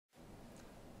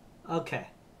Okay.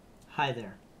 Hi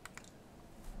there.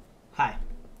 Hi.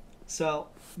 So,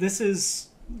 this is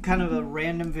kind of a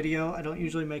random video. I don't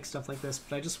usually make stuff like this,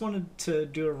 but I just wanted to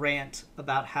do a rant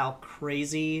about how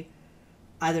crazy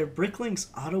either Bricklink's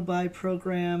auto buy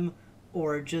program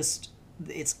or just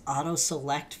its auto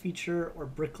select feature or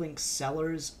Bricklink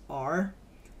sellers are.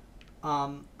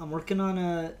 I'm working on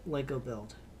a Lego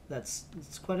build. It's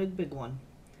quite a big one.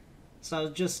 So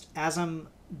just as I'm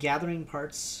gathering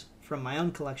parts from my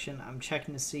own collection, I'm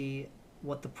checking to see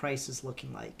what the price is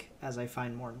looking like as I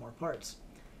find more and more parts.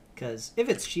 Because if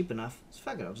it's cheap enough, it's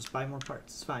fuck it, I'll just buy more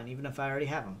parts. It's fine, even if I already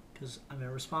have them, because I'm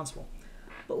irresponsible.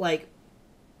 But like,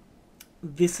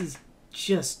 this is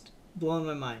just blowing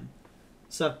my mind.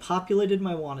 So I've populated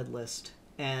my wanted list,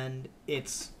 and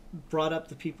it's brought up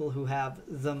the people who have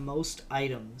the most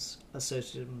items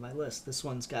associated with my list. This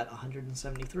one's got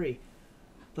 173.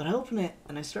 But I open it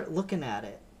and I start looking at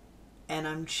it, and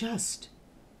I'm just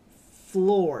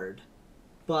floored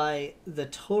by the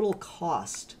total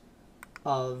cost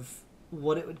of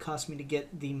what it would cost me to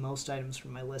get the most items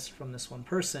from my list from this one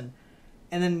person.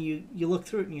 And then you look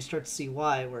through it and you start to see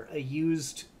why, where a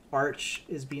used arch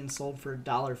is being sold for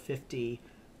 $1.50,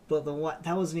 but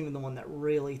that wasn't even the one that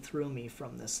really threw me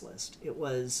from this list. It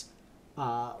was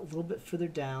a little bit further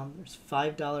down. There's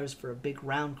 $5 for a big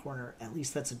round corner. At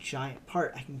least that's a giant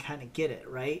part. I can kind of get it,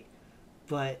 right?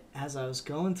 But as I was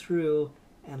going through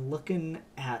and looking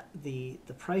at the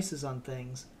prices on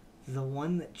things, the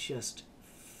one that just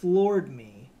floored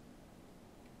me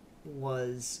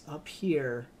was up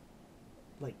here,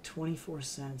 like 24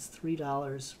 cents,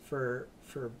 $3 for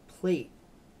a plate.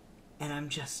 And I'm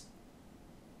just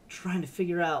trying to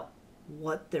figure out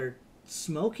what they're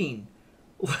smoking.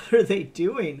 What are they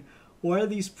doing? Why are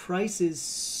these prices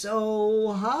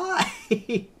so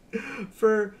high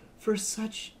for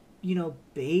such,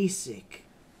 basic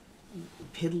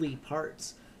piddly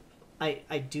parts?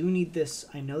 I do need this.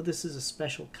 I know this is a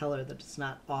special color that it's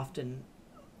not often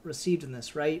received in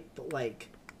this, right? But like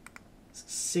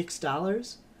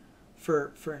 $6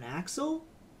 for an axle?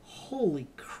 Holy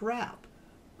crap.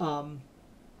 And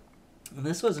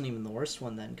this wasn't even the worst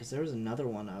one then, because there was another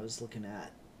one I was looking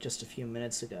at just a few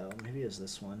minutes ago. Maybe it was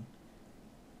this one.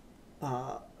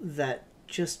 That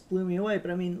just blew me away. But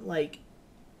I mean, like,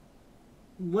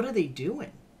 what are they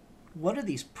doing? What are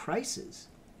these prices?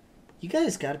 You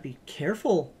guys got to be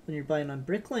careful when you're buying on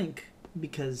Bricklink,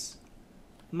 because,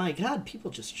 my God, people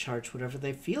just charge whatever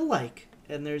they feel like.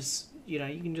 And there's, you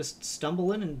can just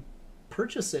stumble in and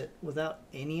purchase it without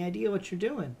any idea what you're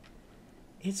doing.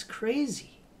 It's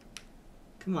crazy.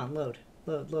 Come on, load.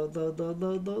 Load, load, load, load,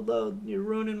 load, load, load. You're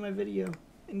ruining my video.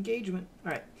 Engagement.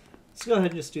 All right. Let's go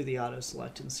ahead and just do the auto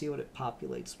select and see what it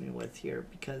populates me with here,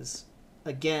 because,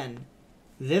 again,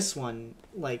 this one,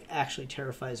 like, actually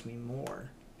terrifies me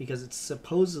more, because it's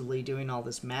supposedly doing all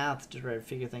this math to try to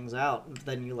figure things out, and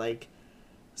then you, like,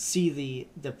 see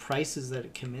the prices that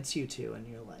it commits you to, and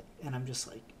you're like, and I'm just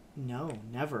like, no,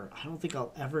 never. I don't think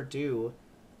I'll ever do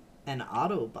an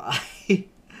auto buy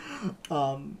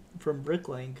from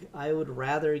Bricklink. I would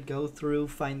rather go through,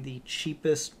 find the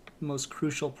cheapest, most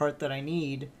crucial part that I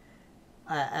need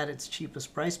at its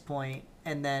cheapest price point,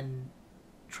 and then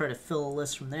try to fill a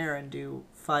list from there and do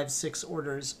 5-6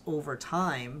 orders over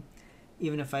time,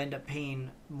 even if I end up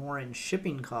paying more in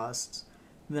shipping costs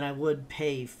than I would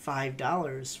pay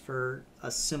 $5 for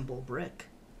a simple brick.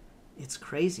 It's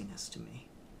craziness to me.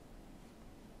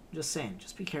 I'm just saying,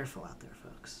 just be careful out there,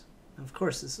 folks. And of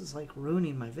course, this is like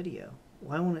ruining my video.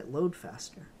 Why won't it load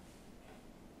faster?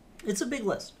 It's a big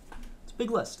list. It's a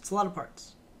big list. It's a lot of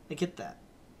parts. I get that.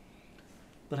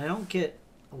 But I don't get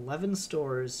 11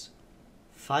 stores,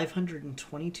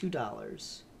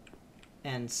 $522,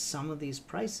 and some of these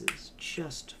prices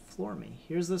just floor me.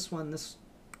 Here's this one. This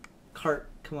cart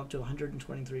come up to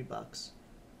 123 bucks.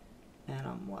 And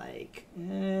I'm like,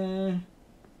 $3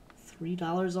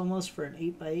 almost for an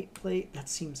 8x8 plate? That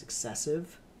seems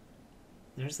excessive.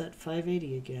 There's that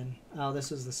 580 again. Oh,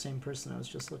 this is the same person I was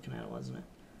just looking at, wasn't it?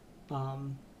 I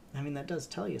mean, that does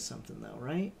tell you something, though,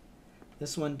 right?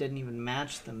 This one didn't even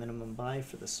match the minimum buy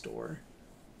for the store.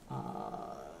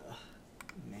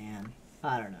 Man,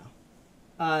 I don't know.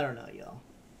 I don't know, y'all.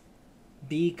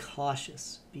 Be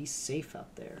cautious. Be safe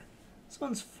out there. This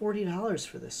one's $40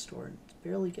 for this store, and it's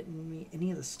barely getting me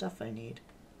any of the stuff I need.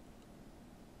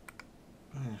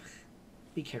 Ugh.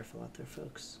 Be careful out there,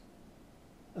 folks.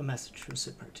 A message from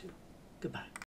Sid Part 2. Goodbye.